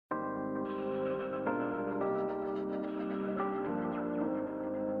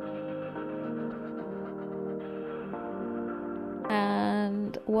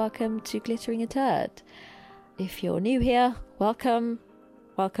and welcome to Glittering a Turd. If you're new here, welcome.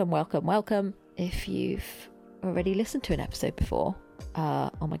 If you've already listened to an episode before,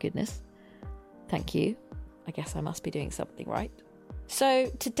 oh my goodness, thank you. I guess I must be doing something right. So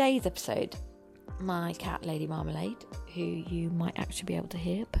today's episode, my cat Lady Marmalade, who you might actually be able to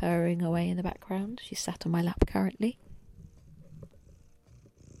hear purring away in the background. She's sat on my lap currently.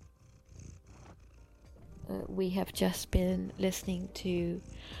 We have just been listening to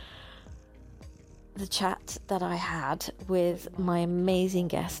the chat that I had with my amazing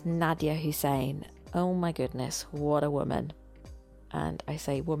guest Nadiya Hussain. Oh my goodness, what a woman. And I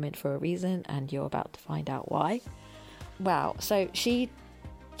say woman for a reason, and you're about to find out why. Wow, so she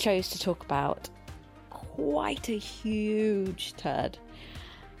chose to talk about quite a huge turd.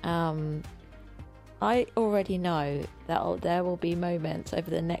 I already know that there will be moments over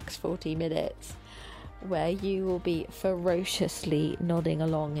the next 40 minutes where you will be ferociously nodding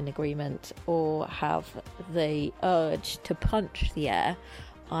along in agreement or have the urge to punch the air.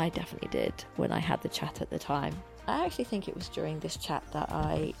 I definitely did when I had the chat at the time. I actually think it was during this chat that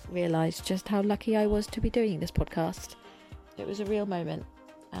I realised just how lucky I was to be doing this podcast. It was a real moment,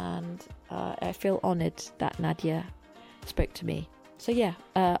 and I feel honoured that Nadiya spoke to me. So yeah,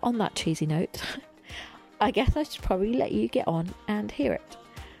 on that cheesy note, I guess I should probably let you get on and hear it.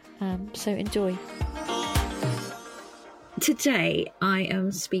 So enjoy. Today I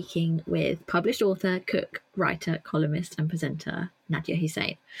am speaking with published author, cook, writer, columnist and presenter Nadiya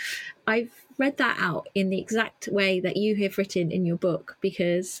Hussain. I've read that out in the exact way that you have written in your book,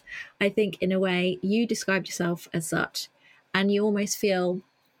 because I think in a way you described yourself as such, and you almost feel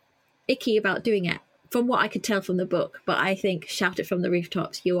icky about doing it, from what I could tell from the book. But I think shout it from the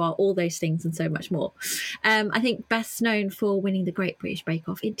rooftops, you are all those things and so much more. I think best known for winning the Great British Bake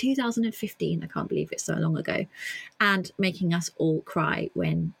Off in 2015, I can't believe it's so long ago, and making us all cry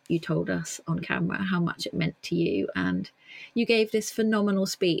when you told us on camera how much it meant to you. And you gave this phenomenal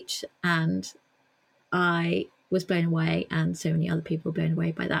speech, and I was blown away, and so many other people were blown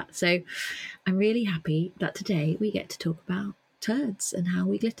away by that. So I'm really happy that today we get to talk about turds and how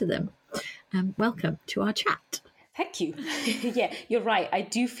we glitter them. Welcome to our chat. Thank you. Yeah, you're right. I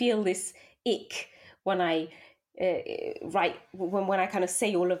do feel this ick when I write, when I kind of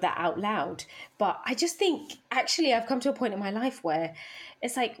say all of that out loud. But I just think, actually, I've come to a point in my life where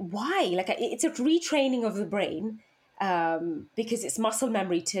it's like, why? Like, it's a retraining of the brain, because it's muscle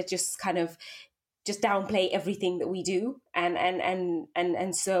memory to just kind of just downplay everything that we do, and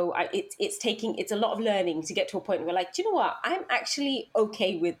so it's a lot of learning to get to a point where, like, do you know what, I'm actually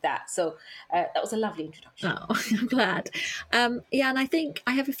okay with that. So that was a lovely introduction. Oh, I'm glad. Yeah, and I think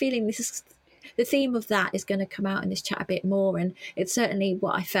I have a feeling this is the theme of that is going to come out in this chat a bit more, and it's certainly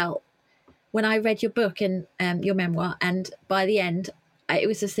what I felt when I read your book and your memoir, and by the end it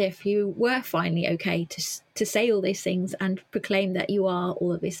was as if you were finally okay to say all these things and proclaim that you are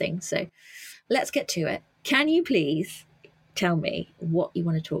all of these things. So let's get to it. Can you please tell me what you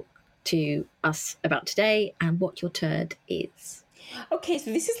want to talk to us about today and what your turd is? Okay,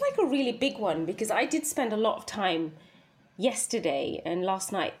 so this is like a really big one, because I did spend a lot of time yesterday and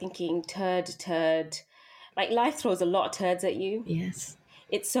last night thinking turd. Like, life throws a lot of turds at you. Yes.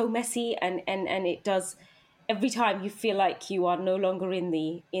 It's so messy, and it does. Every time you feel like you are no longer in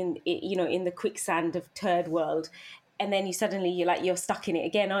the quicksand of turd world, and then you're stuck in it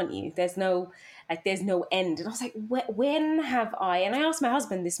again, aren't you? There's no end. And I was like, when have I? And I asked my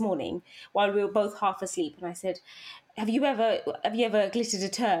husband this morning while we were both half asleep, and I said, have you ever glittered a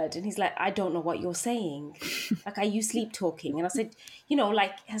turd? And he's like, I don't know what you're saying. Like, are you sleep talking? And I said,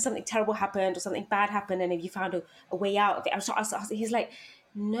 like, has something terrible happened or something bad happened, and have you found a way out of it? He's like,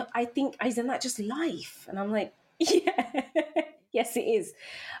 no, I think, isn't that just life? And I'm like, yeah. Yes, it is.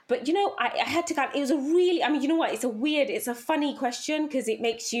 But, I had to it was a really, you know what? It's a funny question, because it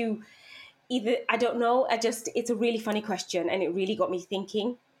makes you either, I don't know, it's a really funny question, and it really got me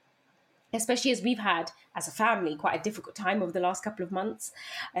thinking, especially as we've had, as a family, quite a difficult time over the last couple of months,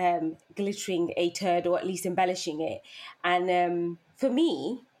 glittering a turd, or at least embellishing it. And for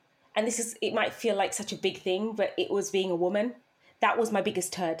me, and it might feel like such a big thing, but it was being a woman. That was my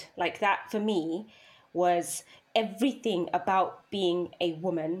biggest turd. Like, that for me was everything about being a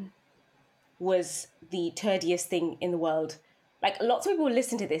woman was the turdiest thing in the world. Like, lots of people will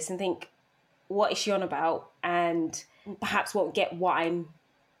listen to this and think, what is she on about? And perhaps won't get what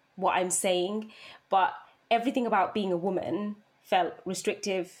I'm saying. But everything about being a woman felt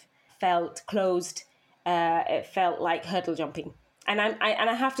restrictive, felt closed, it felt like hurdle jumping. And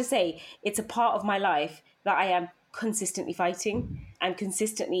I have to say, it's a part of my life that I am consistently fighting and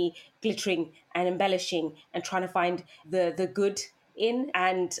consistently glittering and embellishing and trying to find the good in.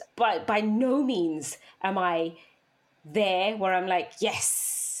 And by no means am I there where I'm like,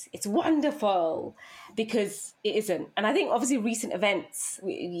 yes, it's wonderful, because it isn't. And I think obviously recent events,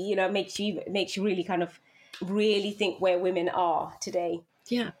 makes you really kind of really think where women are today.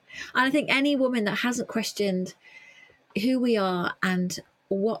 Yeah. And I think any woman that hasn't questioned who we are and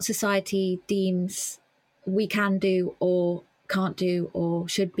what society deems we can do or can't do or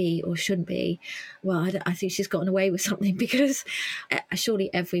should be or shouldn't be, well, I think she's gotten away with something, because surely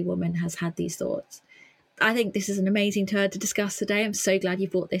every woman has had these thoughts. I think this is an amazing turd to discuss today. I'm so glad you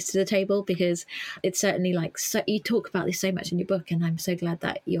brought this to the table, because it's certainly you talk about this so much in your book, and I'm so glad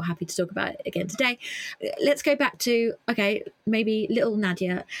that you're happy to talk about it again today. Let's go back to, maybe little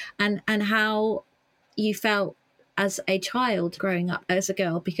Nadiya and how you felt as a child growing up as a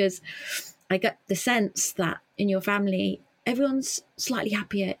girl, because I get the sense that in your family, everyone's slightly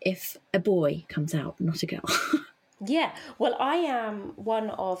happier if a boy comes out, not a girl. Yeah, well, I am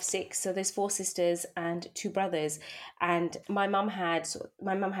one of 6, so there's 4 sisters and 2 brothers, and my mum had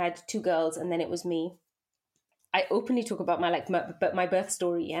 2 girls, and then it was me. I openly talk about my birth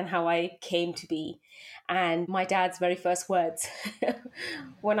story and how I came to be, and my dad's very first words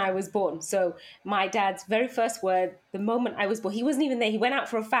when I was born. So my dad's very first word, the moment I was born, he wasn't even there. He went out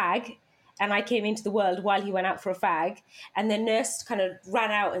for a fag, and I came into the world while he went out for a fag, and the nurse kind of ran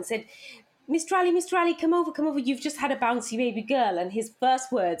out and said, Mr. Ali, come over. You've just had a bouncy baby girl. And his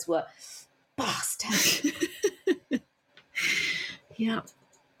first words were, bastard. Yeah.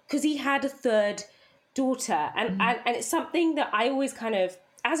 Because he had a 3rd daughter. And it's something that I always kind of,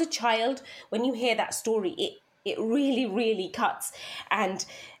 as a child, when you hear that story, it really, really cuts. And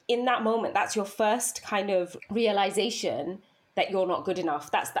in that moment, that's your first kind of realization that you're not good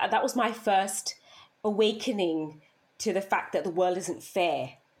enough. That was my first awakening to the fact that the world isn't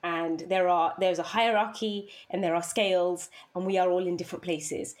fair. And there's a hierarchy, and there are scales, and we are all in different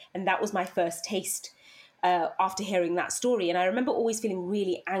places. And that was my first taste after hearing that story. And I remember always feeling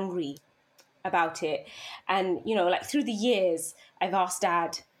really angry about it. And, through the years, I've asked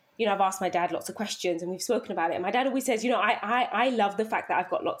my dad lots of questions, and we've spoken about it. And my dad always says, I love the fact that I've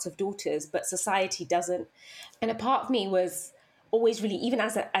got lots of daughters, but society doesn't. And a part of me was always really, even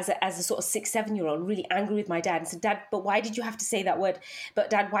as a sort of 6-7-year-old, really angry with my dad, and said, Dad, but why did you have to say that word? But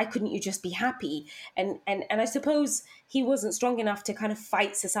Dad, why couldn't you just be happy? And I suppose he wasn't strong enough to kind of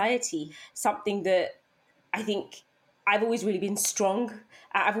fight society, something that I think I've always really been strong.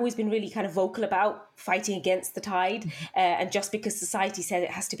 I've always been really kind of vocal about fighting against the tide. And just because society says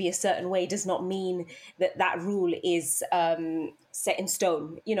it has to be a certain way does not mean that rule is set in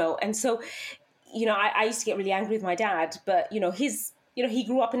stone, And so, I used to get really angry with my dad, but, he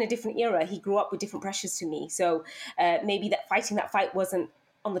grew up in a different era. He grew up with different pressures to me. So maybe that fighting that fight wasn't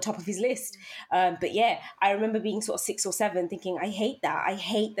on the top of his list. But yeah, I remember being sort of 6 or 7 thinking, I hate that. I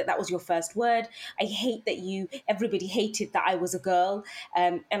hate that was your first word. I hate that everybody hated that I was a girl.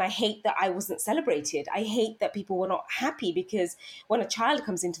 And I hate that I wasn't celebrated. I hate that people were not happy, because when a child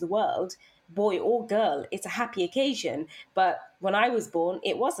comes into the world, boy or girl, it's a happy occasion. But when I was born,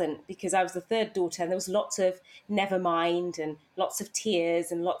 it wasn't, because I was the 3rd daughter, and there was lots of never mind and lots of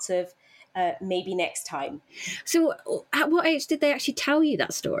tears and lots of maybe next time. So at what age did they actually tell you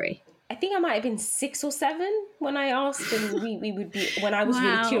that story? I think I might have been 6 or 7 when I asked, and we would be, when I was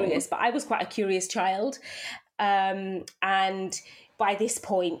really curious, but I was quite a curious child. And by this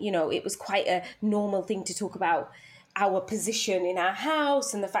point, it was quite a normal thing to talk about our position in our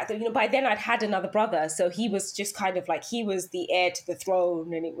house, and the fact that, by then I'd had another brother. So he was just kind of like, he was the heir to the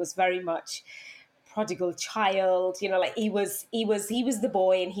throne, and it was very much prodigal child, he was the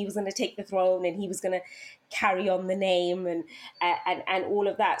boy, and he was going to take the throne, and he was going to carry on the name and all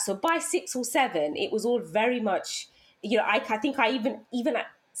of that. So by 6 or 7, it was all very much, I think I even at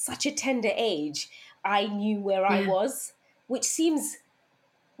such a tender age, I knew where I was, which seems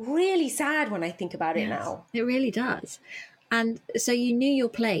really sad when I think about it now. It really does. And so you knew your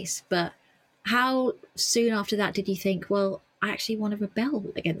place, but how soon after that did you think, well, I actually want to rebel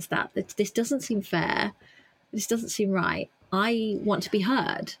against that? This doesn't seem fair. This doesn't seem right. I want to be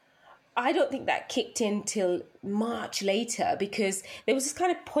heard. I don't think that kicked in till much later, because there was this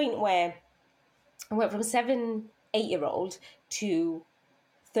kind of point where I went from 7-8-year-old to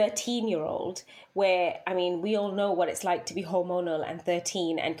 13-year-old, where, we all know what it's like to be hormonal and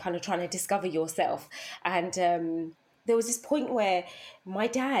 13 and kind of trying to discover yourself. And there was this point where my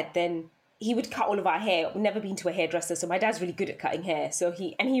dad then, he would cut all of our hair. I've never been to a hairdresser, so my dad's really good at cutting hair. So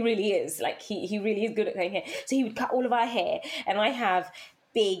he really is, he really is good at cutting hair. So he would cut all of our hair, and I have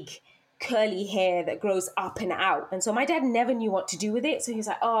big curly hair that grows up and out. And so my dad never knew what to do with it. So he was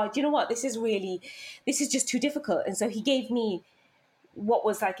like, oh, do you know what? This is just too difficult. And so he gave me what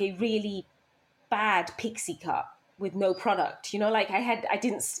was like a really bad pixie cut with no product. Like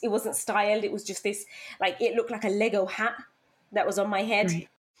it wasn't styled. It was just this, like, it looked like a Lego hat that was on my head. Right.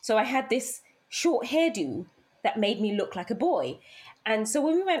 So I had this short hairdo that made me look like a boy. And so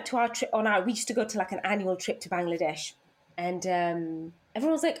when we went to our trip we used to go to like an annual trip to Bangladesh, and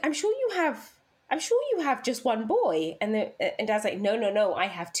everyone was like, I'm sure you have just one boy. And Dad's like, no, I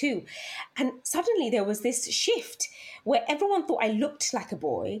have two. And suddenly there was this shift where everyone thought I looked like a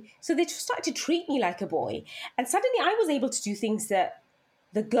boy. So they just started to treat me like a boy. And suddenly I was able to do things that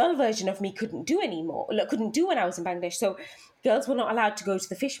the girl version of me couldn't do anymore, couldn't do when I was in Bangladesh. So girls were not allowed to go to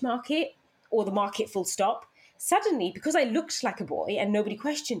the fish market or the market full stop. Suddenly, because I looked like a boy and nobody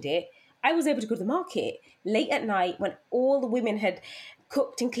questioned it, I was able to go to the market late at night when all the women had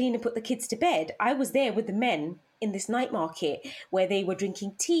cooked and cleaned and put the kids to bed. I was there with the men in this night market where they were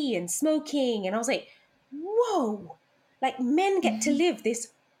drinking tea and smoking. And I was like, whoa, like, men get to live this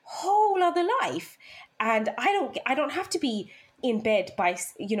whole other life. And I don't have to be in bed by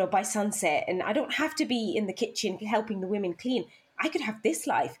sunset, and I don't have to be in the kitchen helping the women clean. I could have this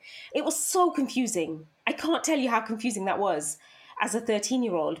life. It was so confusing. I can't tell you how confusing that was as a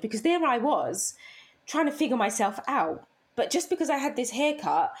 13-year-old, because there I was trying to figure myself out. But just because I had this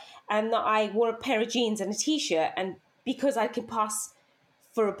haircut and that I wore a pair of jeans and a t-shirt, and because I could pass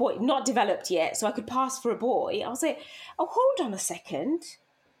for a boy, not developed yet, so I could pass for a boy, I was like, oh, hold on a second.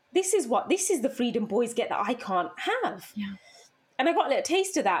 This is the freedom boys get that I can't have. Yeah. And I got a little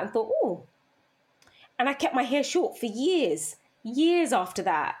taste of that and thought, oh. And I kept my hair short for years after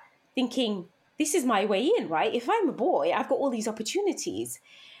that, thinking, this is my way in, right? If I'm a boy, I've got all these opportunities.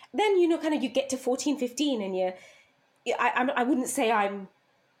 Then, you get to 14, 15, and I wouldn't say I'm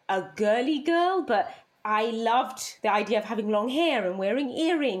a girly girl, but I loved the idea of having long hair and wearing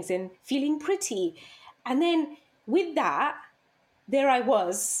earrings and feeling pretty. And then with that, there I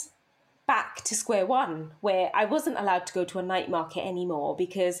was, back to square one, where I wasn't allowed to go to a night market anymore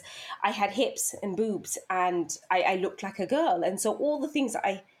because I had hips and boobs and I looked like a girl. And so all the things that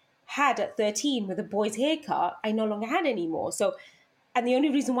I had at 13 with a boy's haircut, I no longer had anymore. So, and the only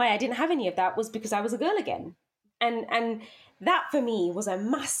reason why I didn't have any of that was because I was a girl again. And that for me was a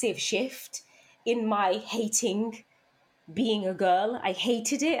massive shift in my hating being a girl. I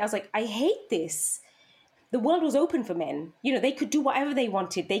hated it. I was like, I hate this. The world was open for men. They could do whatever they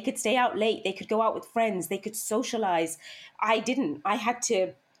wanted. They could stay out late. They could go out with friends. They could socialize. I didn't. I had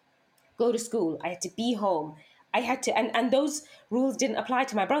to go to school. I had to be home. I had to, and those rules didn't apply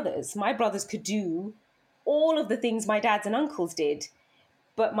to my brothers. My brothers could do all of the things my dads and uncles did.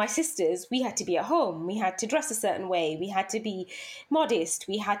 But my sisters, we had to be at home. We had to dress a certain way. We had to be modest.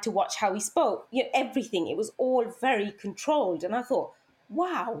 We had to watch how we spoke. Everything. It was all very controlled. And I thought,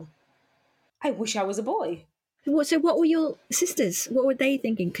 wow, I wish I was a boy. So what were your sisters? What were they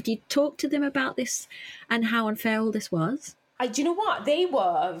thinking? Could you talk to them about this and how unfair all this was? Do you know what? They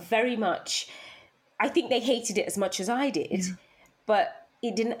were very much, I think they hated it as much as I did, but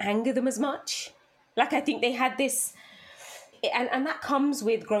it didn't anger them as much. Like, I think they had this, and that comes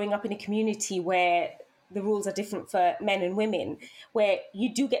with growing up in a community where the rules are different for men and women, where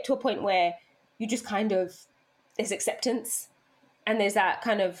you do get to a point where you just kind of, there's acceptance and there's that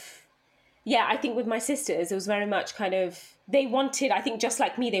kind of, I think with my sisters, it was very much kind of, they wanted, I think just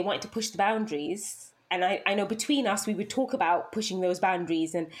like me, they wanted to push the boundaries. And I know between us, we would talk about pushing those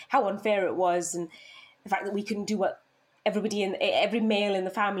boundaries and how unfair it was and the fact that we couldn't do what every male in the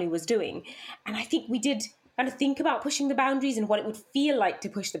family was doing. And I think we did kind of think about pushing the boundaries and what it would feel like to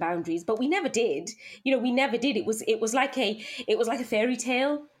push the boundaries, but we never did. We never did. It was like a fairy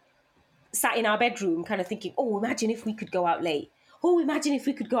tale, sat in our bedroom kind of thinking, oh, imagine if we could go out late. Oh, imagine if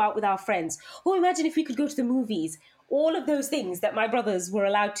we could go out with our friends. Oh, imagine if we could go to the movies. All of those things that my brothers were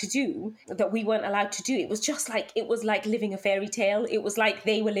allowed to do that we weren't allowed to do. It was like living a fairy tale. It was like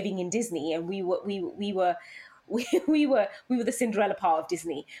they were living in Disney and we were the Cinderella part of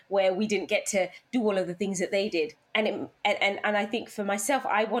Disney, where we didn't get to do all of the things that they did. And I think for myself,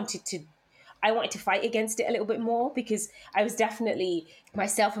 I wanted to fight against it a little bit more, because I was definitely,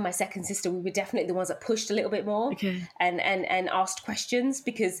 myself and my second sister, we were definitely the ones that pushed a little bit more and asked questions,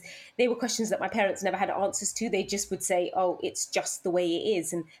 because they were questions that my parents never had answers to. They just would say, oh, it's just the way it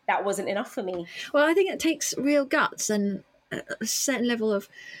is. And that wasn't enough for me. Well, I think it takes real guts and a certain level of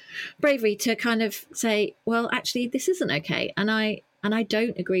bravery to kind of say, well, actually, this isn't okay. And I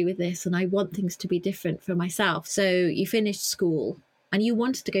don't agree with this, and I want things to be different for myself. So you finished school and you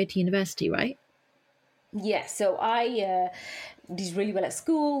wanted to go to university, right? Yeah, so I did really well at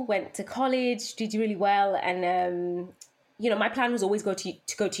school, went to college, did really well. And my plan was always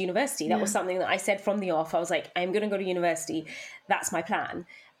to go to university. That was something that I said from the off. I was like, I'm going to go to university. That's my plan.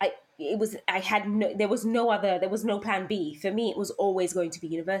 There was no plan B. For me, it was always going to be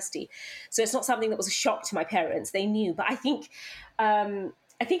university. So it's not something that was a shock to my parents. They knew. But I think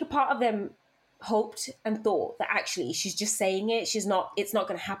a part of them hoped and thought that actually she's just saying it. It's not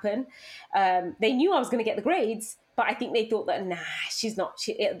going to happen. They knew I was going to get the grades, but I think they thought that, nah, she's not,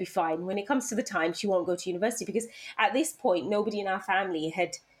 it'll be fine. When it comes to the time, she won't go to university, because at this point, nobody in our family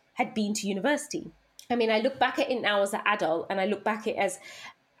had been to university. I mean, I look back at it now as an adult, and I look back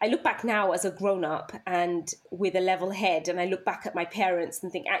now as a grown-up and with a level head, and I look back at my parents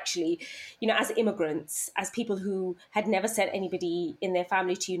and think, actually, as immigrants, as people who had never sent anybody in their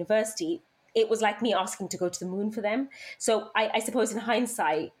family to university, it was like me asking to go to the moon for them. So I suppose in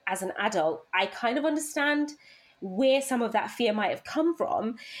hindsight, as an adult, I kind of understand where some of that fear might have come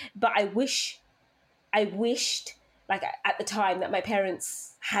from, but I wished like at the time that my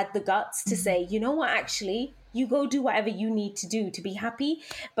parents had the guts to say, you know what, actually, you go do whatever you need to do to be happy.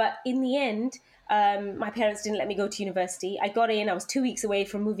 But in the end, my parents didn't let me go to university. I got in, I was 2 weeks away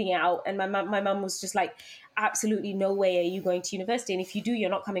from moving out, and my mum was just like, absolutely no way are you going to university, and if you do, you're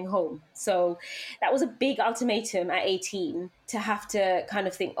not coming home. So that was a big ultimatum at 18, to have to kind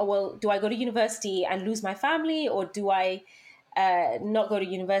of think, oh, well, do I go to university and lose my family, or do I not go to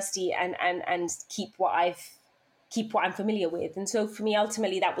university and keep what I'm familiar with? And so for me,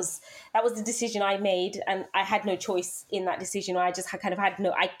 ultimately, that was the decision I made, and I had no choice in that decision. I just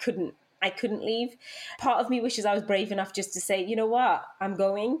I couldn't leave. Part of me wishes I was brave enough just to say, you know what, I'm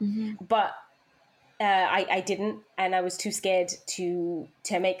going, but I didn't, and I was too scared to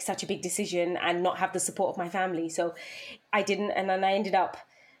make such a big decision and not have the support of my family. So I didn't, and then I ended up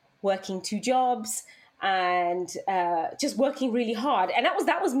working 2 jobs and just working really hard. And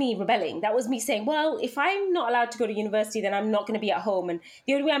that was me rebelling. That was me saying, well, if I'm not allowed to go to university, then I'm not going to be at home. And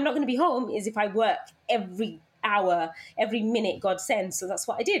the only way I'm not going to be home is if I work every hour, every minute God sends. So that's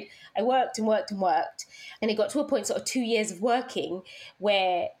what I did. I worked and worked and worked. And it got to a point, sort of 2 years of working,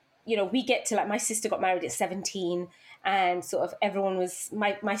 where, we get to, like, my sister got married at 17, and sort of everyone was,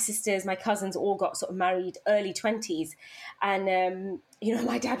 my sisters, my cousins all got sort of married early 20s. And,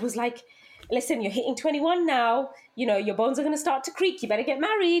 my dad was like, listen, you're hitting 21 now, your bones are going to start to creak, you better get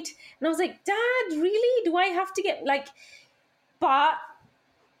married. And I was like, Dad, really? Do I have to get, like, but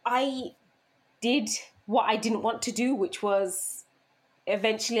I did what I didn't want to do, which was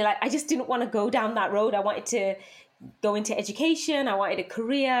eventually, like, I just didn't want to go down that road. I wanted to go into education. I wanted a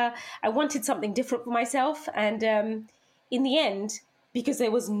career. I wanted something different for myself. And in the end, because there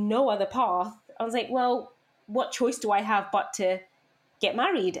was no other path, I was like, well, what choice do I have but to get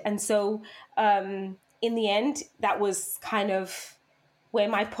married? And so in the end, that was kind of where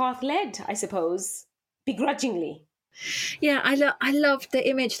my path led, I suppose, begrudgingly. Yeah, I love the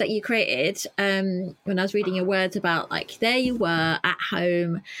image that you created when I was reading your words about, like, there you were at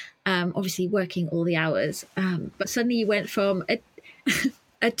home, obviously working all the hours, but suddenly you went from a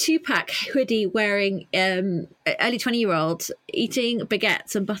 2-pack hoodie wearing early 20-year-old eating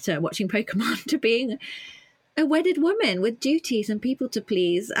baguettes and butter, watching Pokemon, to being a wedded woman with duties and people to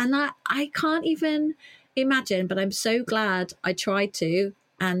please. And I can't even imagine, but I'm so glad I tried to,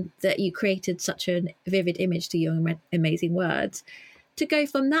 and that you created such a vivid image to your amazing words, to go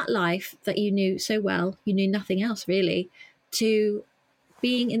from that life that you knew so well, you knew nothing else really, to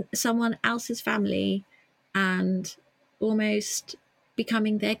being in someone else's family and almost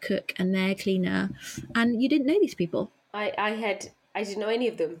becoming their cook and their cleaner. And you didn't know these people. I didn't know any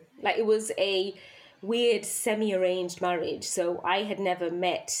of them. Like, it was a weird semi-arranged marriage. So I had never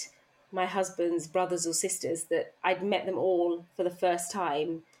met my husband's brothers or sisters. That I'd met them all for the first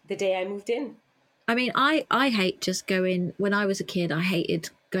time the day I moved in. I mean, I hate just going, when I was a kid, I hated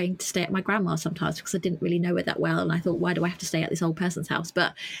going to stay at my grandma's sometimes because I didn't really know it that well. And I thought, why do I have to stay at this old person's house?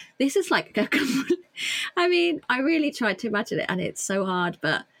 But this is like, I mean, I really tried to imagine it, and it's so hard.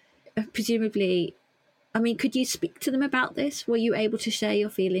 But presumably, I mean, could you speak to them about this? Were you able to share your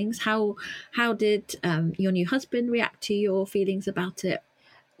feelings? How did your new husband react to your feelings about it?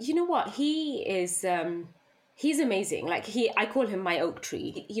 You know what? He is, he's amazing. Like, I call him my oak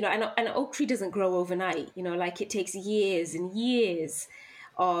tree, and an oak tree doesn't grow overnight, like, it takes years and years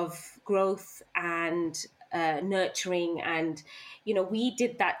of growth and nurturing. And, we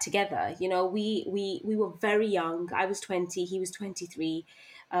did that together. We were very young. I was 20, he was 23.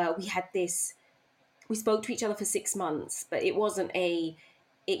 We spoke to each other for 6 months, but it wasn't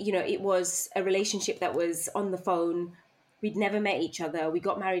it was a relationship that was on the phone. We'd never met each other. We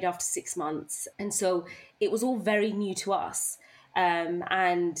got married after 6 months. And so it was all very new to us.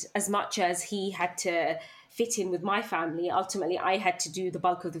 And as much as he had to fit in with my family, ultimately I had to do the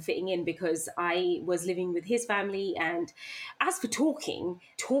bulk of the fitting in because I was living with his family. And as for talking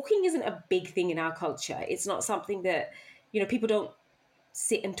isn't a big thing in our culture. It's not something that, people don't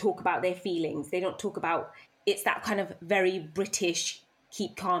sit and talk about their feelings. They don't talk about, it's that kind of very British,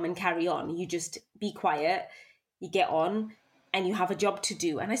 keep calm and carry on. You just be quiet, you get on, and you have a job to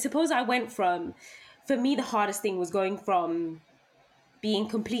do. And I suppose I went from, for me, the hardest thing was going from being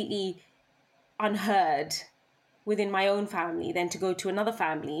completely unheard within my own family, then to go to another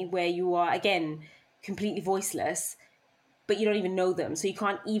family where you are, again, completely voiceless, but you don't even know them. So you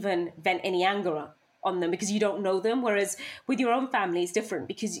can't even vent any anger on them because you don't know them. Whereas with your own family, it's different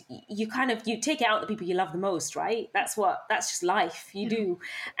because you take it out the people you love the most, right? That's just life. You do.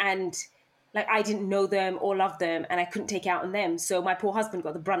 And like, I didn't know them or love them, and I couldn't take it out on them. So my poor husband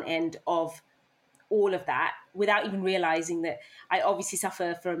got the brunt end of all of that without even realizing that I obviously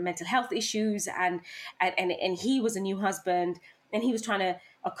suffer from mental health issues, and he was a new husband, and he was trying to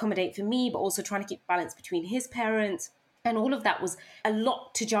accommodate for me, but also trying to keep balance between his parents. And all of that was a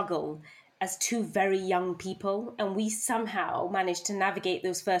lot to juggle as two very young people. And we somehow managed to navigate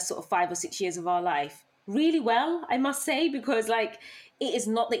those first sort of 5 or 6 years of our life really well, I must say, because like, it is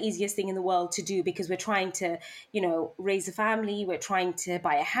not the easiest thing in the world to do, because we're trying to, raise a family, we're trying to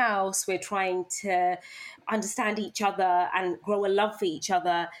buy a house, we're trying to understand each other and grow a love for each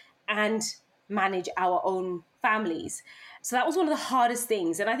other and manage our own families. So that was one of the hardest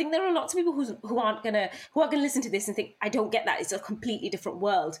things. And I think there are lots of people who are gonna listen to this and think, I don't get that. It's a completely different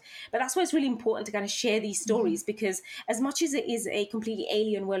world. But that's why it's really important to kind of share these stories, because as much as it is a completely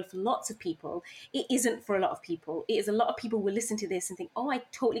alien world for lots of people, it isn't for a lot of people. It is a lot of people will listen to this and think, oh, I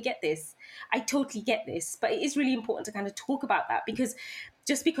totally get this. I totally get this. But it is really important to kind of talk about that, because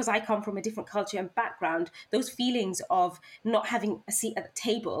just because I come from a different culture and background, those feelings of not having a seat at the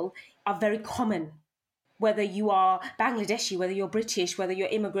table are very common. Whether you are Bangladeshi, whether you're British, whether you're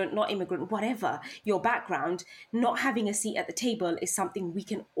immigrant, not immigrant, whatever your background, not having a seat at the table is something we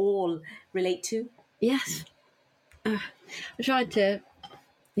can all relate to. Yes. I tried to,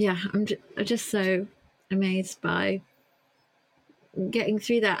 I'm just so amazed by getting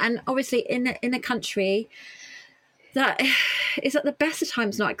through that. And obviously in a country that is at the best of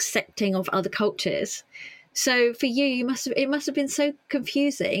times not accepting of other cultures. So for you, it must have been so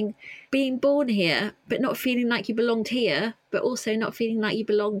confusing being born here, but not feeling like you belonged here, but also not feeling like you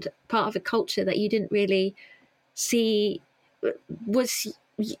belonged part of a culture that you didn't really see was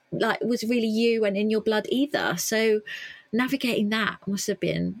really you and in your blood either. So navigating that must have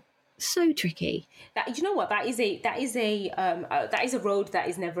been so tricky. That, you know what, that is a road that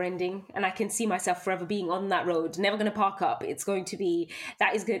is never ending, and I can see myself forever being on that road, never going to park up. It's going to be,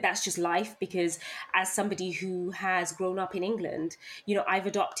 that's just life, because as somebody who has grown up in England, I've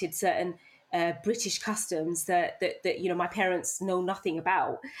adopted certain British customs that my parents know nothing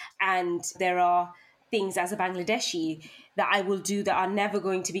about, and there are things as a Bangladeshi that I will do that are never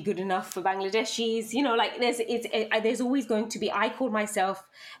going to be good enough for Bangladeshis. Like there's always going to be, I call myself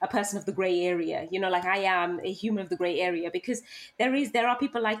a person of the gray area, like I am a human of the gray area, because there are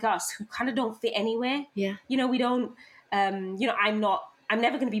people like us who kind of don't fit anywhere. Yeah. We don't, I'm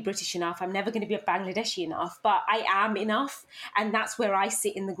never going to be British enough. I'm never going to be a Bangladeshi enough, but I am enough. And that's where I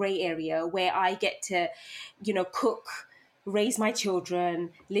sit in the gray area, where I get to, cook, raise my children,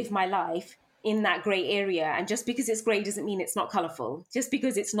 live my life in that grey area. And just because it's grey doesn't mean it's not colourful. Just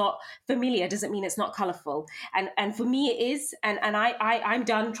because it's not familiar doesn't mean it's not colourful. And for me it is. And I'm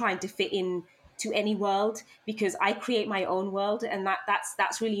done trying to fit in to any world, because I create my own world, and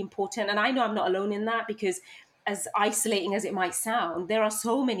that's really important. And I know I'm not alone in that, because as isolating as it might sound, there are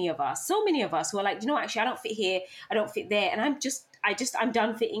so many of us who are like, actually I don't fit here, I don't fit there. And I'm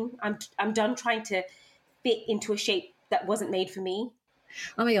done fitting. I'm done trying to fit into a shape that wasn't made for me.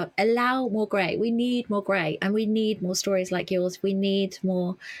 Oh my God, allow more grey. We need more grey, and we need more stories like yours. We need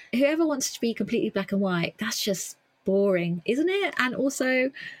more. Whoever wants to be completely black and white, that's just boring, isn't it? And also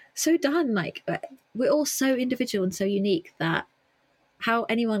so done. Like, we're all so individual and so unique that how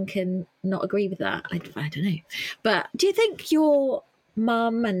anyone can not agree with that, I don't know. But do you think your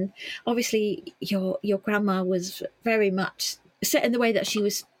mum, and obviously your grandma, was very much set in the way that she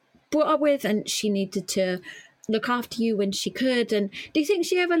was brought up with, and she needed to look after you when she could? And do you think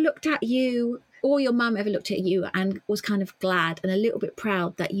she ever looked at you, or your mum ever looked at you and was kind of glad and a little bit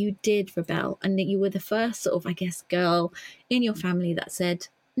proud that you did rebel, and that you were the first sort of, I guess, girl in your family that said,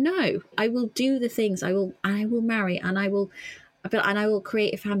 no, I will do the things, I will marry, and I will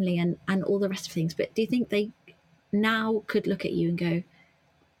create a family, and all the rest of things? But do you think they now could look at you and go,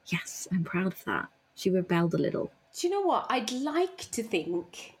 yes, I'm proud of that, she rebelled a little? Do you know what? I'd like to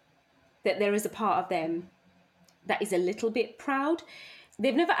think that there is a part of them that is a little bit proud.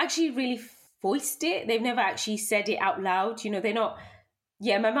 They've never actually really voiced it. They've never actually said it out loud. You know, they're not,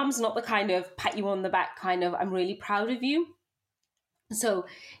 yeah, my mum's not the kind of pat you on the back kind of, I'm really proud of you. So,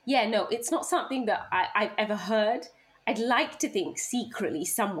 yeah, no, it's not something that I've ever heard. I'd like to think secretly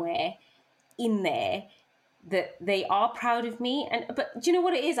somewhere in there that they are proud of me. But do you know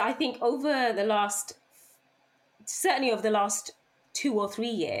what it is? I think certainly over the last 2 or 3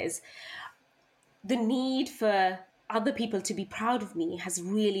 years, the need for other people to be proud of me has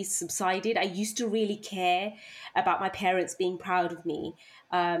really subsided. I used to really care about my parents being proud of me,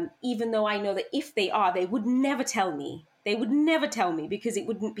 even though I know that if they are, they would never tell me. They would never tell me because it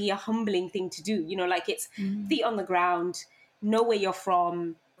wouldn't be a humbling thing to do. You know, like it's feet on the ground, know where you're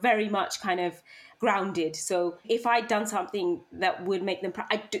from, very much kind of grounded. So if I'd done something that would make them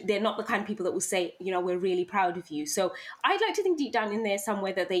proud, they're not the kind of people that will say, you know, we're really proud of you. So I'd like to think deep down in there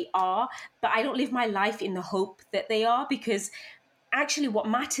somewhere that they are, but I don't live my life in the hope that they are, because actually what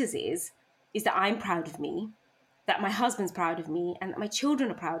matters is that I'm proud of me, that my husband's proud of me, and that my children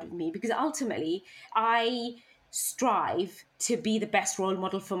are proud of me, because ultimately I strive to be the best role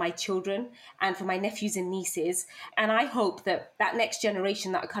model for my children and for my nephews and nieces. And I hope that next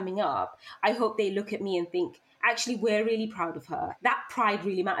generation that are coming up, I hope they look at me and think, actually, we're really proud of her. That pride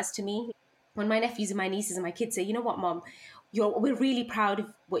really matters to me. When my nephews and my nieces and my kids say, you know what, Mom, we're really proud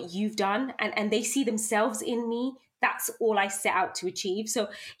of what you've done, and they see themselves in me, that's all I set out to achieve. So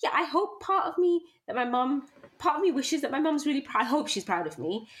yeah, I hope part of me wishes that my mum's really proud. I hope she's proud of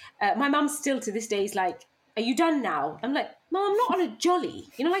me. My mum still to this day is like, are you done now? I'm like, Mum, I'm not on a jolly.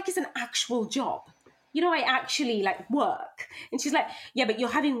 You know, like it's an actual job. You know, I actually like work. And she's like, yeah, but you're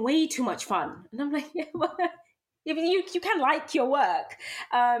having way too much fun. And I'm like, yeah, well, I mean, you can like your work.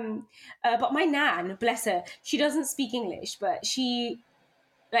 But my nan, bless her, she doesn't speak English, but she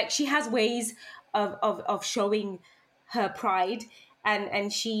has ways of showing her pride.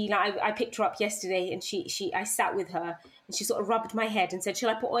 And she, like, I picked her up yesterday, and I sat with her, and she sort of rubbed my head and said,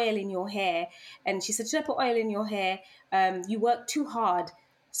 shall I put oil in your hair? And she said, should I put oil in your hair? You work too hard.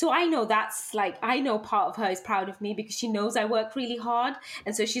 So I know I know part of her is proud of me because she knows I work really hard.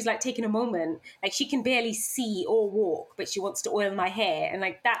 And so she's like taking a moment, like she can barely see or walk, but she wants to oil my hair. And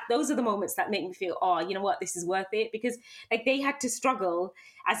like that, those are the moments that make me feel, oh, you know what, this is worth it, because like they had to struggle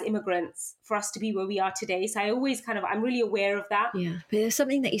as immigrants for us to be where we are today. So I always I'm really aware of that. Yeah. But there's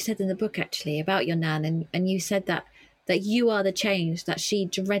something that you said in the book actually about your nan, and you said that you are the change that she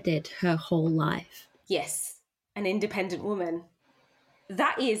dreaded her whole life. Yes. An independent woman.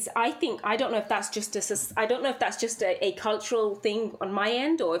 That is, I think, I don't know if that's just a cultural thing on my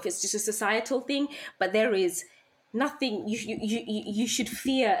end, or if it's just a societal thing, but there is nothing, you should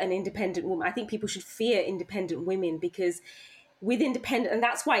fear an independent woman. I think people should fear independent women, because with independent, and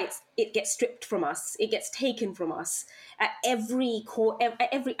that's why it gets stripped from us, it gets taken from us at every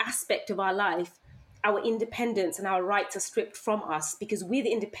aspect of our life. Our independence and our rights are stripped from us, because with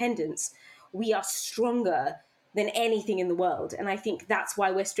independence, we are stronger than anything in the world. And I think that's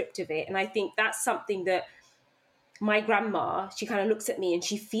why we're stripped of it. And I think that's something that my grandma, she kind of looks at me and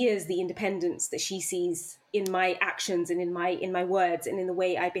she fears the independence that she sees in my actions and in my words and in the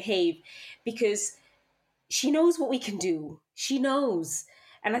way I behave, because she knows what we can do. She knows.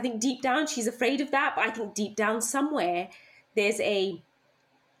 And I think deep down she's afraid of that. But I think deep down somewhere there's a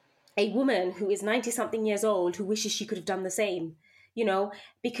woman who is 90 something years old who wishes she could have done the same, you know,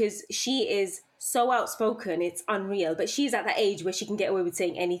 because she is so outspoken, it's unreal. But she's at that age where she can get away with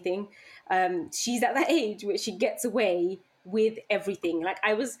saying anything. She's at that age where she gets away with everything. Like,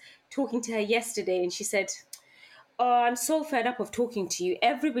 I was talking to her yesterday and she said, oh, I'm so fed up of talking to you.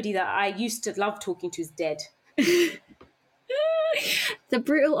 Everybody that I used to love talking to is dead. The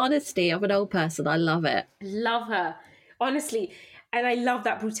brutal honesty of an old person. I love it. Love her, honestly. And I love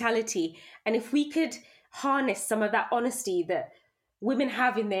that brutality. And if we could harness some of that honesty that women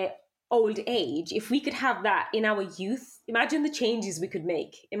have in their old age, if we could have that in our youth, imagine the changes we could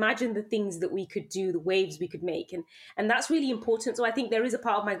make. Imagine the things that we could do, the waves we could make. And that's really important. So I think there is a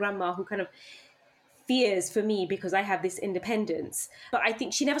part of my grandma who kind of fears for me because I have this independence. But I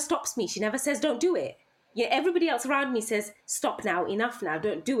think she never stops me. She never says, don't do it. Yeah, everybody else around me says, stop now, enough now,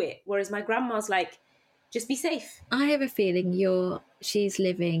 don't do it. Whereas my grandma's like, just be safe. I have a feeling she's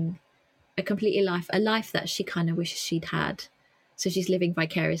living a life that she kind of wishes she'd had. So she's living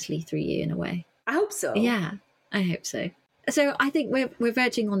vicariously through you in a way. I hope so. Yeah, I hope so. So I think we're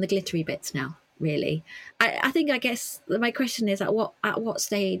verging on the glittery bits now, really. I guess my question is, at what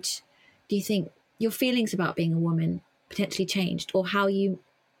stage do you think your feelings about being a woman potentially changed, or how you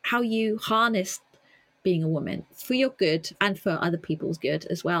harnessed being a woman for your good and for other people's good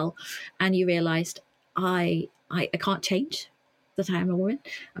as well. And you realized, I can't change that I am a woman.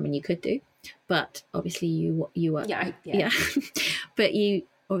 I mean, you could do, but obviously you were, yeah. But you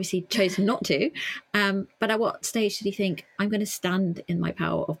obviously chose not to. But at what stage did you think, I'm going to stand in my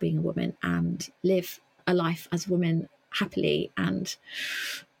power of being a woman and live a life as a woman happily and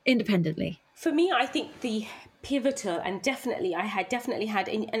independently? For me, I think the pivotal, and definitely I had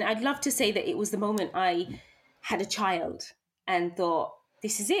and I'd love to say that it was the moment I had a child and thought,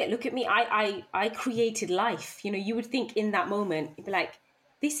 this is it, look at me, I created life. You know, you would think in that moment, you'd be like,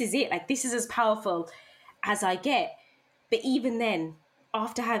 this is it, like this is as powerful as I get. But even then,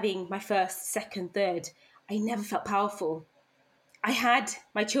 after having my first, second, third, I never felt powerful. I had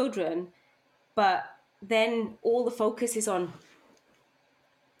my children, but then all the focus is on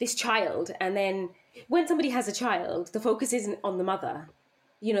this child. And then when somebody has a child, the focus isn't on the mother,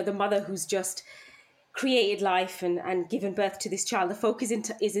 you know, the mother who's just created life and given birth to this child. The focus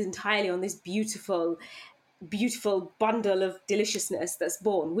is entirely on this beautiful, beautiful bundle of deliciousness that's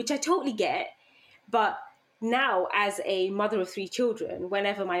born, which I totally get. But now, as a mother of 3 children,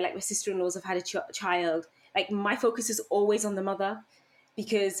 whenever my sister-in-laws have had a child, like my focus is always on the mother,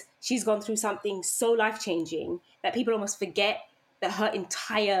 because she's gone through something so life-changing that people almost forget that her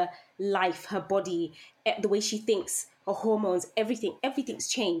entire life, her body, the way she thinks, her hormones, everything's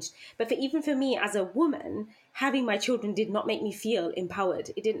changed. But even for me as a woman, having my children did not make me feel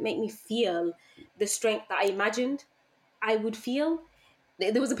empowered. It didn't make me feel the strength that I imagined I would feel.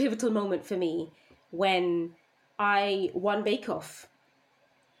 There was a pivotal moment for me when I won Bake Off.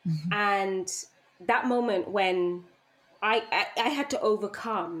 Mm-hmm. And that moment when I had to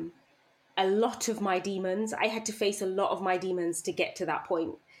overcome a lot of my demons. I had to face a lot of my demons to get to that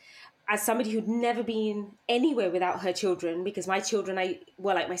point. As somebody who'd never been anywhere without her children, because my children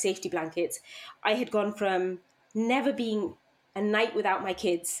were like my safety blankets, I had gone from never being a night without my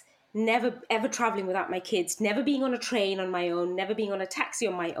kids, never ever traveling without my kids, never being on a train on my own, never being on a taxi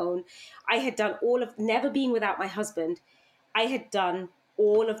on my own. I had done never being without my husband. I had done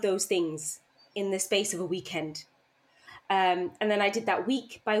all of those things in the space of a weekend. And then I did that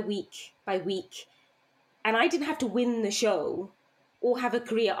week by week by week. And I didn't have to win the show or have a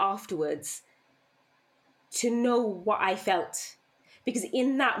career afterwards to know what I felt. Because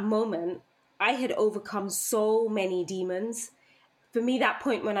in that moment, I had overcome so many demons. For me, that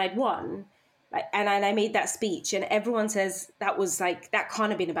point when I'd won, and I made that speech, and everyone says that was like, that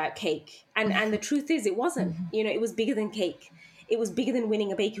can't have been about cake. And the truth is, it wasn't. You know, it was bigger than cake. It was bigger than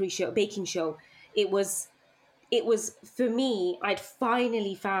winning a baking show. It was for me, I'd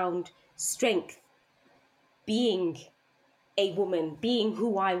finally found strength being a woman, being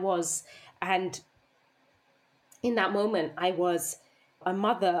who I was. And in that moment, I was a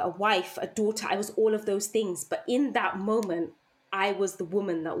mother, a wife, a daughter. I was all of those things. But in that moment, I was the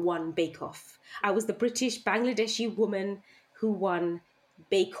woman that won Bake Off. I was the British Bangladeshi woman who won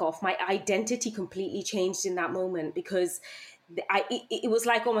Bake Off. My identity completely changed in that moment, because it was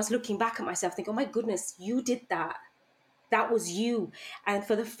like almost looking back at myself, thinking, oh my goodness, you did that. That was you. And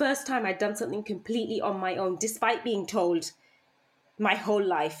for the first time, I'd done something completely on my own, despite being told my whole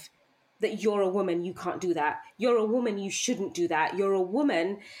life that you're a woman, you can't do that. You're a woman, you shouldn't do that. You're a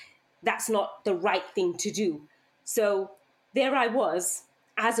woman, that's not the right thing to do. So there I was,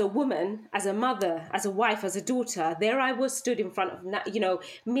 as a woman, as a mother, as a wife, as a daughter, there I was stood in front of,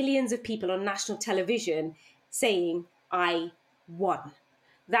 millions of people on national television saying, I won.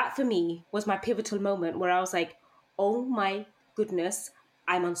 That for me was my pivotal moment where I was like, oh my goodness,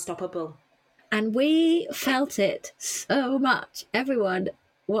 I'm unstoppable. And we felt it so much. Everyone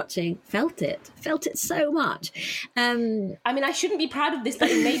watching felt it so much. I mean, I shouldn't be proud of this, but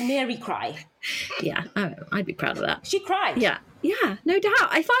it made Mary cry. Yeah, I'd be proud of that. She cried. Yeah, no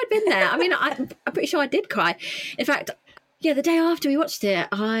doubt. If I'd been there, I mean, I'm pretty sure I did cry. In fact, yeah, the day after we watched it,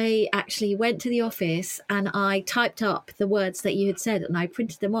 I actually went to the office and I typed up the words that you had said and I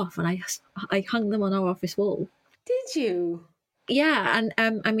printed them off and I hung them on our office wall. Did you? Yeah,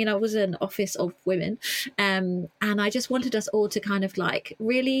 and I mean, I was an office of women, and I just wanted us all to kind of like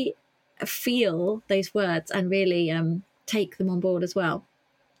really feel those words and really take them on board as well.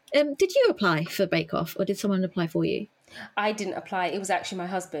 Did you apply for Bake Off, or did someone apply for you? I didn't apply. It was actually my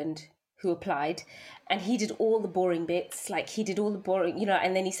husband who applied, and he did all the boring bits. Like, he did all the boring,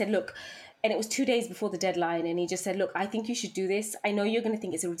 and then he said, look, and it was 2 days before the deadline, and he just said, look, I think you should do this. I know you're going to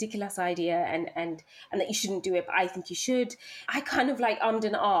think it's a ridiculous idea and that you shouldn't do it, but I think you should. I kind of like ummed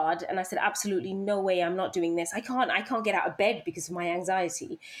and ahed, and I said, absolutely no way, I'm not doing this. I can't get out of bed because of my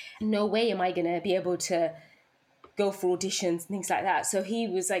anxiety. No way am I going to be able to go for auditions and things like that. So he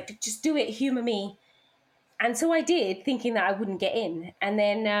was like, just do it, humour me. And so I did, thinking that I wouldn't get in. And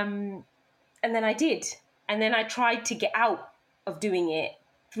then I did. And then I tried to get out of doing it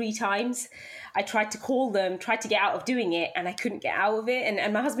 3 times. I tried to call them, tried to get out of doing it, and I couldn't get out of it.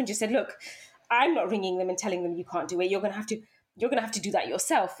 And my husband just said, look, I'm not ringing them and telling them you can't do it. You're going to have to do that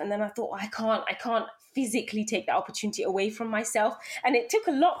yourself. And then I thought, I can't physically take that opportunity away from myself. And it took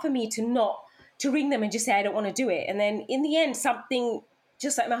a lot for me to ring them and just say, I don't want to do it. And then in the end, something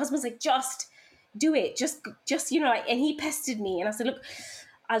just like my husband's like, just do it. Just, like, and he pestered me. And I said, look,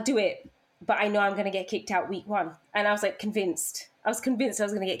 I'll do it, but I know I'm going to get kicked out week 1. And I was like convinced. I was going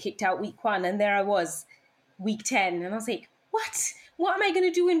to get kicked out week 1. And there I was, week 10. And I was like, what? What am I going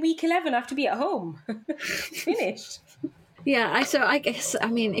to do in week 11? I have to be at home. Finished. Yeah, so I guess, I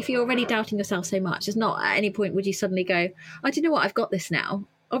mean, if you're already doubting yourself so much, it's not at any point would you suddenly go, oh, do you know what, I've got this now.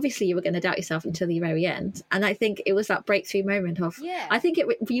 Obviously, you were going to doubt yourself until the very end. And I think it was that breakthrough moment of, I think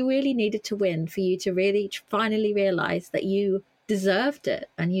you really needed to win for you to really finally realise that you deserved it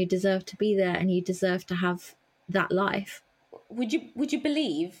and you deserved to be there and you deserved to have that life. Would you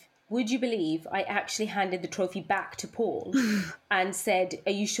believe I actually handed the trophy back to Paul and said,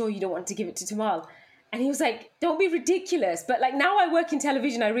 are you sure you don't want to give it to Tamal? And he was like, don't be ridiculous. But like now I work in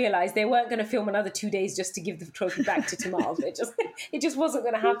television, I realised they weren't going to film another 2 days just to give the trophy back to Tamal. It just wasn't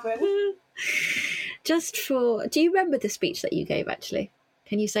going to happen. Do you remember the speech that you gave actually?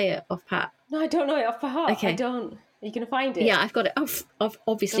 Can you say it off pat? No, I don't know it off by heart. Okay. I don't. Are you going to find it? Yeah, I've got it. I've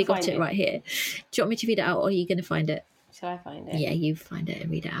obviously got it right here. Do you want me to read it out or are you going to find it? Shall I find it? Yeah, you find it and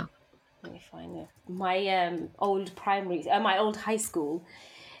read it out. Let me find it. My my old high school,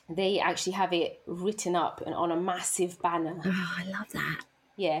 they actually have it written up and on a massive banner. Oh, I love that.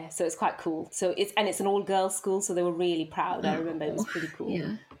 Yeah, so it's quite cool. So it's an all-girls school, so they were really proud. I remember it was pretty cool.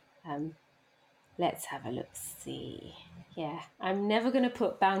 Yeah. Let's have a look. See. Yeah, I'm never going to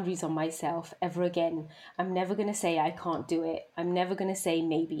put boundaries on myself ever again. I'm never going to say I can't do it. I'm never going to say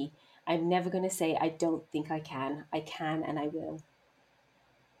maybe. I'm never going to say I don't think I can. I can and I will.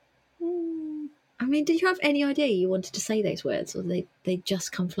 I mean, did you have any idea you wanted to say those words or they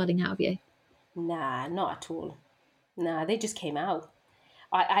just come flooding out of you? Nah, not at all. Nah, they just came out.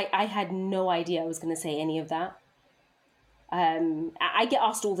 I had no idea I was going to say any of that. I get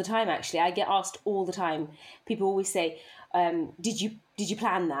asked all the time, actually. I get asked all the time. People always say, did you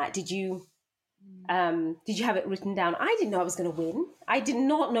plan that? Did you have it written down? I didn't know I was going to win. I did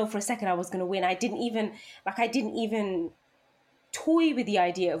not know for a second I was going to win. I didn't even toy with the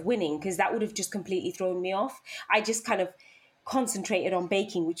idea of winning because that would have just completely thrown me off. I just kind of concentrated on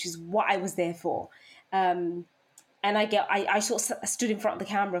baking, which is what I was there for. And I sort of stood in front of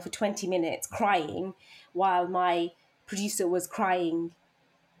the camera for 20 minutes crying while my producer was crying,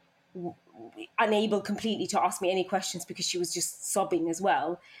 unable completely to ask me any questions because she was just sobbing as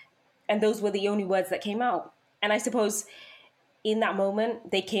well. And those were the only words that came out. And I suppose in that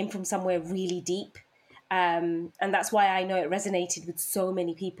moment, they came from somewhere really deep. And that's why I know it resonated with so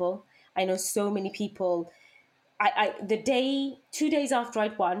many people. I know so many people. 2 days after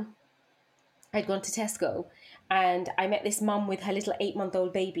I'd won, I'd gone to Tesco and I met this mum with her little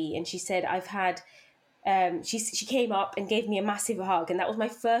 8-month-old baby. And she said, she came up and gave me a massive hug. And that was my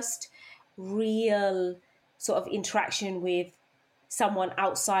first real sort of interaction with someone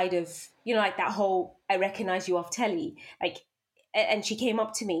outside of, like that whole, I recognize you off telly. And she came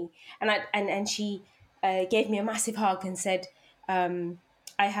up to me and she gave me a massive hug and said, I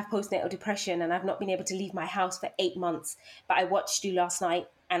have postnatal depression and I've not been able to leave my house for 8 months. But I watched you last night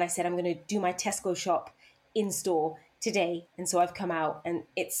and I said, I'm going to do my Tesco shop in store today. And so I've come out and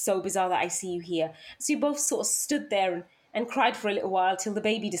it's so bizarre that I see you here. So you both sort of stood there and cried for a little while till the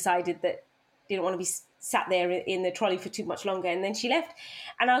baby decided that didn't want to be sat there in the trolley for too much longer. And then she left.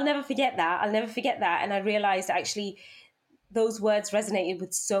 And I'll never forget that. And I realized actually those words resonated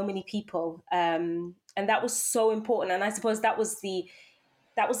with so many people. And that was so important. And I suppose that was the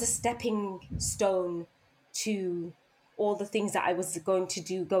stepping stone to all the things that I was going to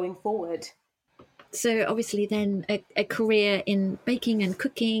do going forward. So obviously then a career in baking and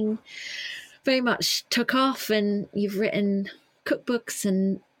cooking very much took off and you've written cookbooks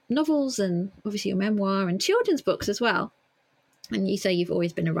and novels and obviously your memoir and children's books as well. And you say you've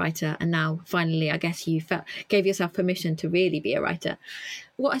always been a writer and now finally I guess you gave yourself permission to really be a writer.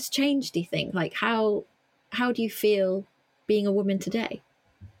 What has changed, do you think? Like how do you feel being a woman today?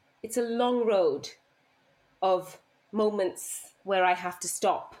 It's a long road of moments where I have to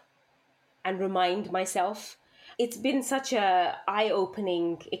stop and remind myself. It's been such a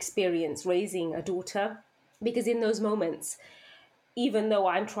eye-opening experience raising a daughter because in those moments, even though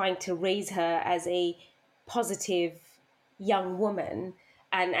I'm trying to raise her as a positive young woman,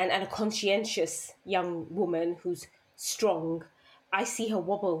 and a conscientious young woman who's strong, I see her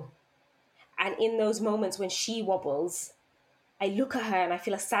wobble. And in those moments when she wobbles, I look at her and I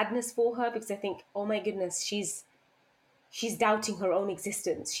feel a sadness for her, because I think, oh my goodness, she's doubting her own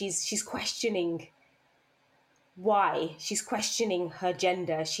existence. She's questioning why. She's questioning her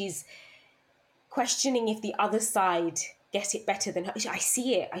gender. She's questioning if the other side get it better than her. I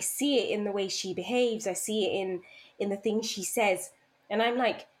see it. I see it in the way she behaves. I see it in the things she says. And I'm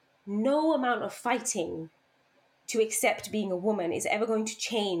like, no amount of fighting to accept being a woman is ever going to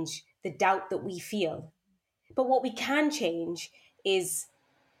change the doubt that we feel. But what we can change is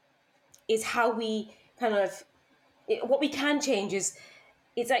how we kind of, what we can change is,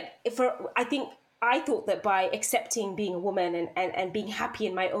 it's like, I thought that by accepting being a woman and being happy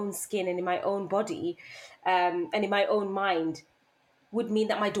in my own skin and in my own body, and in my own mind, would mean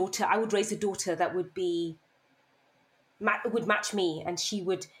that I would raise a daughter that would match me, and she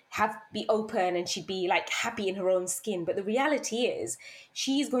would be open, and she'd be like happy in her own skin. But the reality is,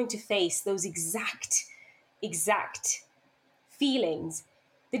 she's going to face those exact feelings.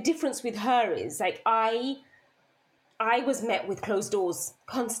 The difference with her is, like, I was met with closed doors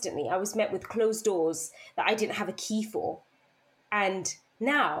constantly. I was met with closed doors that I didn't have a key for. And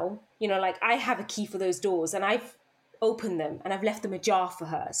now, like, I have a key for those doors, and I've opened them and I've left them ajar for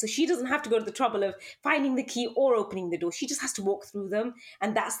her. So she doesn't have to go to the trouble of finding the key or opening the door. She just has to walk through them.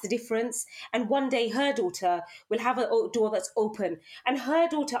 And that's the difference. And one day her daughter will have a door that's open, and her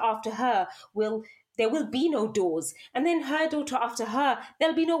daughter after her there will be no doors. And then her daughter after her,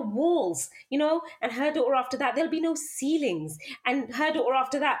 there'll be no walls, and her daughter after that, there'll be no ceilings. And her daughter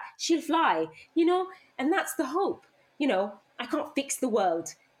after that, she'll fly, and that's the hope. I can't fix the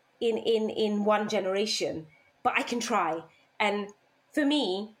world in one generation, but I can try. And for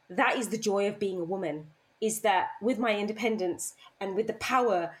me, that is the joy of being a woman, is that with my independence and with the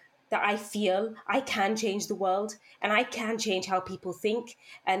power that I feel, I can change the world, and I can change how people think.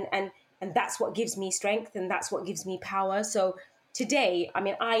 And that's what gives me strength, and that's what gives me power. So today,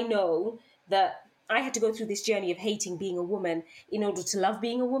 I know that I had to go through this journey of hating being a woman in order to love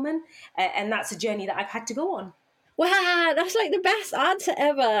being a woman. And that's a journey that I've had to go on. Wow, that's like the best answer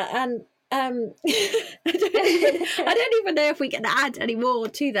ever. And I don't even know if we can add any more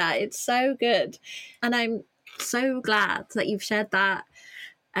to that. It's so good. And I'm so glad that you've shared that.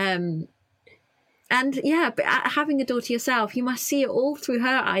 And yeah, but having a daughter yourself, you must see it all through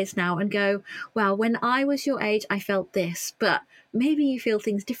her eyes now and go, well, when I was your age, I felt this, but maybe you feel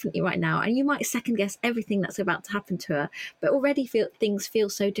things differently right now. And you might second guess everything that's about to happen to her, but already things feel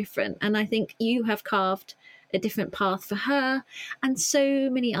so different. And I think you have carved a different path for her and so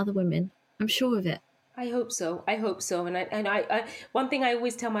many other women. I'm sure of it. I hope so. And I one thing I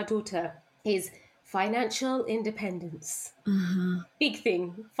always tell my daughter is financial independence. Uh-huh. Big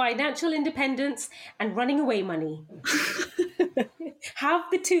thing. Financial independence and running away money. Have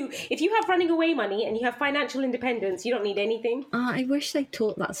the two. If you have running away money and you have financial independence, you don't need anything. I wish they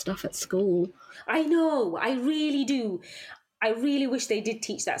taught that stuff at school. I know. I really do. I really wish they did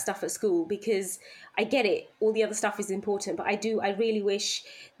teach that stuff at school, because I get it. All the other stuff is important, but I really wish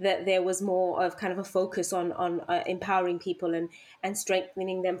that there was more of kind of a focus on empowering people and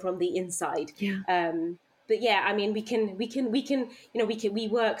strengthening them from the inside. Yeah. But yeah, we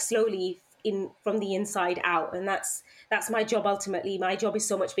work slowly from the inside out, and that's my job ultimately. My job is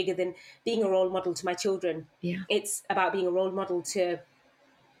so much bigger than being a role model to my children. Yeah. It's about being a role model to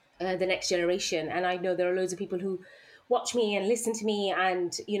the next generation. And I know there are loads of people who watch me and listen to me,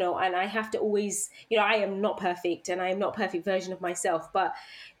 and and I have to always, I am not perfect, and I am not a perfect version of myself, but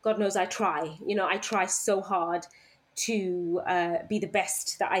God knows I try. I try so hard to be the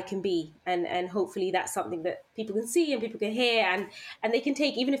best that I can be, and hopefully that's something that people can see and people can hear, and they can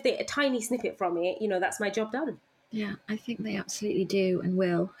take, even if they a tiny snippet from it. That's my job done. Yeah, I think they absolutely do and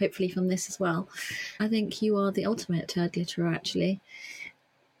will, hopefully from this as well. I think you are the ultimate turd glitterer, actually.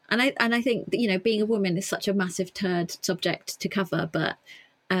 And I think that, being a woman is such a massive turd subject to cover, but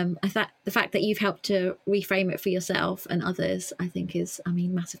the fact that you've helped to reframe it for yourself and others, I think is,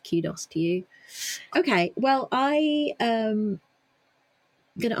 massive kudos to you. Okay, well, I am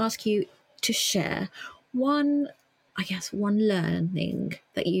going to ask you to share one learning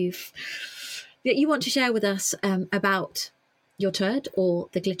that you want to share with us about your turd, or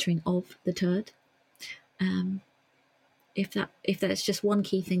the glittering of the turd. If there's just one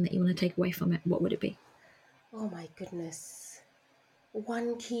key thing that you want to take away from it, what would it be? Oh my goodness.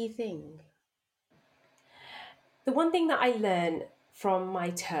 One key thing. The one thing that I learned from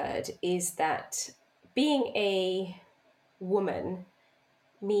my turd is that being a woman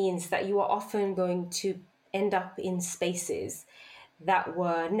means that you are often going to end up in spaces that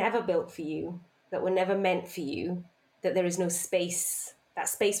were never built for you, that were never meant for you, that there is no space, that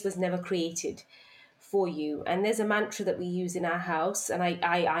space was never created for you. And there's a mantra that we use in our house, and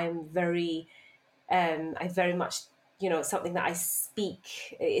I'm very, I very much, it's something that I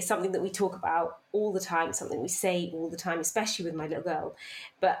speak, it's something that we talk about all the time, it's something we say all the time, especially with my little girl.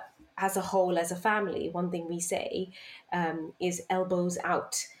 But as a whole, as a family, one thing we say is elbows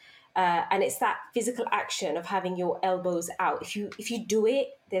out. And it's that physical action of having your elbows out. If you do it,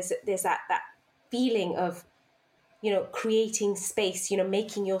 there's that feeling of, creating space,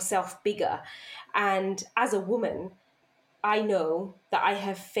 making yourself bigger. And as a woman, I know that I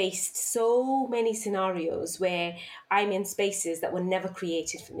have faced so many scenarios where I'm in spaces that were never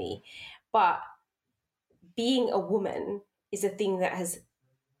created for me. But being a woman is a thing that has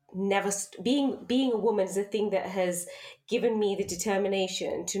never being a woman is a thing that has given me the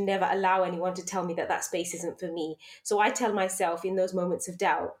determination to never allow anyone to tell me that that space isn't for me. So I tell myself in those moments of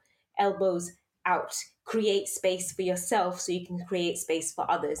doubt, elbows out, create space for yourself so you can create space for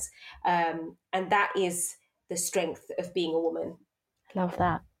others. And that is the strength of being a woman. Love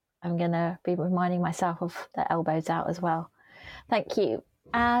that. I'm going to be reminding myself of the elbows out as well. Thank you.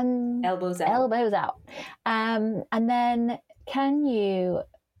 Elbows out. Elbows out. And then can you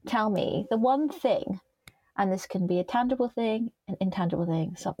tell me the one thing, and this can be a tangible thing, an intangible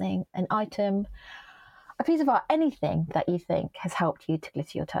thing, something, an item, a piece of art, anything that you think has helped you to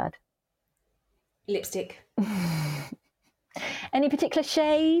glitter your turd? Lipstick. Any particular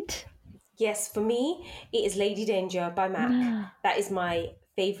shade? Yes, for me, it is Lady Danger by MAC. That is my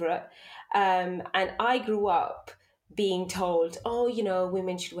favourite. And I grew up being told,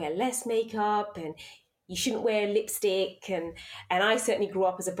 women should wear less makeup and you shouldn't wear lipstick. And I certainly grew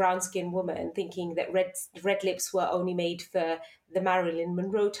up as a brown-skinned woman thinking that red lips were only made for the Marilyn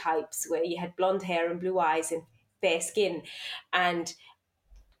Monroe types, where you had blonde hair and blue eyes and fair skin. And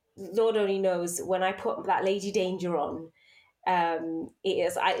Lord only knows, when I put that Lady Danger on,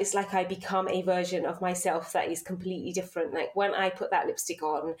 it's like I become a version of myself that is completely different. Like when I put that lipstick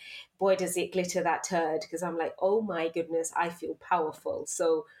on, boy, does it glitter that turd, because I'm like, oh my goodness, I feel powerful.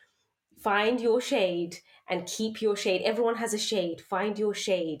 So find your shade and keep your shade. Everyone has a shade. Find your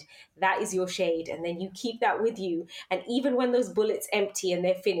shade. That is your shade. And then you keep that with you. And even when those bullets empty and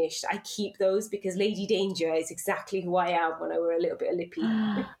they're finished, I keep those, because Lady Danger is exactly who I am when I wear a little bit of lippy.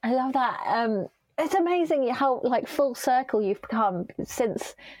 I love that. It's amazing how full circle you've become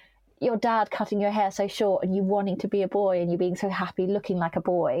since your dad cutting your hair so short and you wanting to be a boy and you being so happy looking like a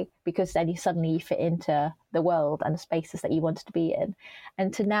boy, because then you suddenly fit into the world and the spaces that you wanted to be in.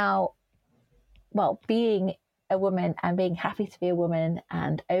 And to now, being a woman and being happy to be a woman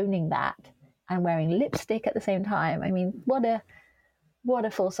and owning that and wearing lipstick at the same time. I mean, what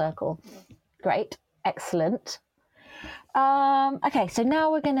a full circle. Great. Excellent. Okay, so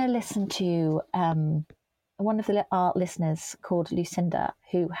now we're going to listen to one of our listeners called Lucinda,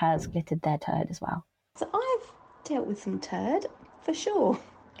 who has glittered their turd as well. So I've dealt with some turd, for sure.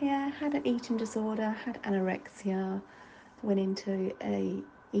 Yeah, had an eating disorder, had anorexia, went into a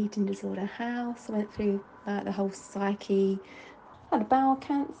eating disorder house, went through the whole psyche, had a bowel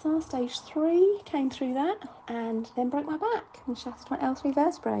cancer, stage 3, came through that, and then broke my back and shattered my L3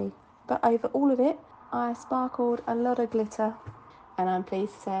 vertebrae. But over all of it, I sparkled a lot of glitter, and I'm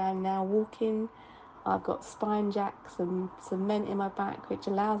pleased to say I'm now walking. I've got spine jacks and cement in my back, which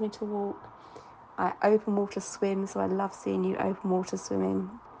allows me to walk. I open water swim, so I love seeing you open water swimming.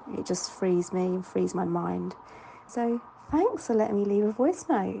 It just frees me and frees my mind. So thanks for letting me leave a voice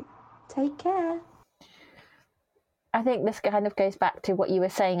note. Take care. I think this kind of goes back to what you were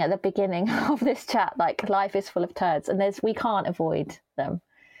saying at the beginning of this chat, like life is full of turds and we can't avoid them,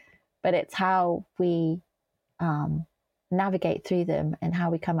 but it's how we navigate through them and how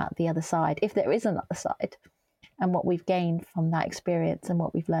we come out the other side, if there is another side, and what we've gained from that experience and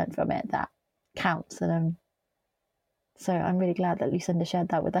what we've learned from it, that counts. And so I'm really glad that Lucinda shared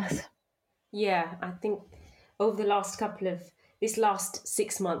that with us. Yeah, I think over this last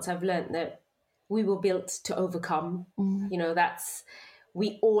 6 months, I've learned that we were built to overcome.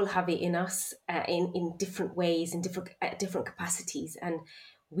 We all have it in us in different ways, in different capacities, and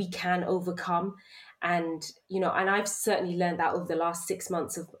we can overcome. And I've certainly learned that over the last 6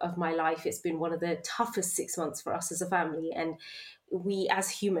 months of my life. It's been one of the toughest 6 months for us as a family. And we as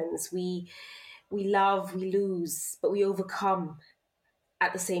humans, we love, we lose, but we overcome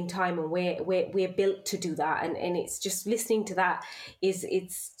at the same time, and we're built to do that. And it's just listening to that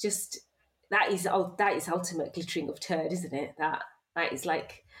that is ultimate glittering of turd, isn't it? That is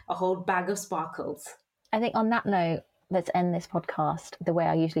like a whole bag of sparkles. I think on that note, let's end this podcast. The way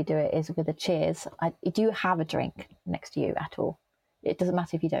I usually do it is with a cheers. Do you have a drink next to you at all? It doesn't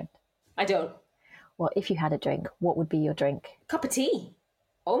matter if you don't. I don't. Well, if you had a drink, what would be your drink? Cup of tea.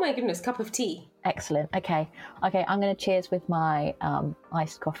 Oh my goodness, cup of tea. Excellent. Okay, I'm going to cheers with my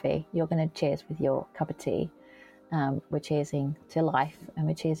iced coffee. You're going to cheers with your cup of tea. We're cheersing to life, and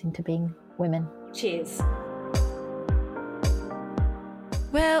we're cheersing to being women. Cheers.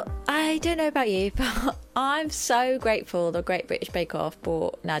 Well, I don't know about you, but I'm so grateful the Great British Bake Off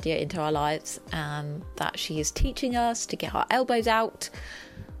brought Nadiya into our lives, and that she is teaching us to get our elbows out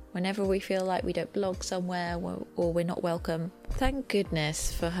whenever we feel like we don't belong somewhere or we're not welcome. Thank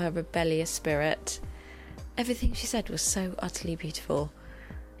goodness for her rebellious spirit. Everything she said was so utterly beautiful.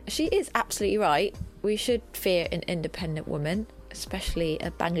 She is absolutely right. We should fear an independent woman, especially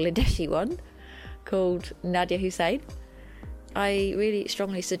a Bangladeshi one, called Nadiya Hussain. I really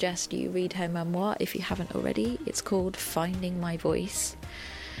strongly suggest you read her memoir if you haven't already. It's called Finding My Voice.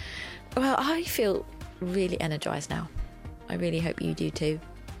 Well, I feel really energised now. I really hope you do too.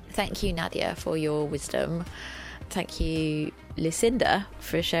 Thank you, Nadiya, for your wisdom. Thank you, Lucinda,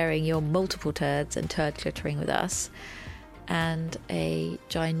 for sharing your multiple turds and turd glittering with us. And a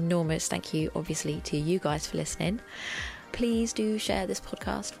ginormous thank you, obviously, to you guys for listening. Please do share this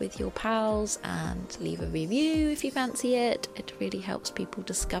podcast with your pals and leave a review if you fancy it. It really helps people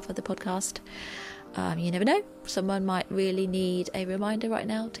discover the podcast. You never know, someone might really need a reminder right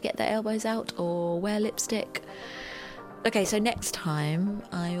now to get their elbows out or wear lipstick. Okay, so next time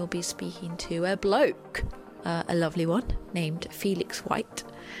I will be speaking to a bloke, a lovely one named Felix White.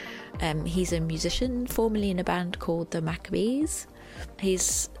 He's a musician, formerly in a band called the Maccabees.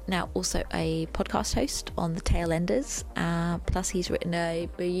 He's now also a podcast host on The Tailenders. Plus he's written a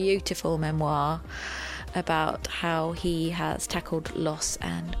beautiful memoir about how he has tackled loss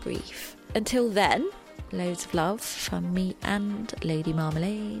and grief. Until then, loads of love from me and Lady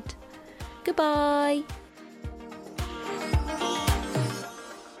Marmalade. Goodbye.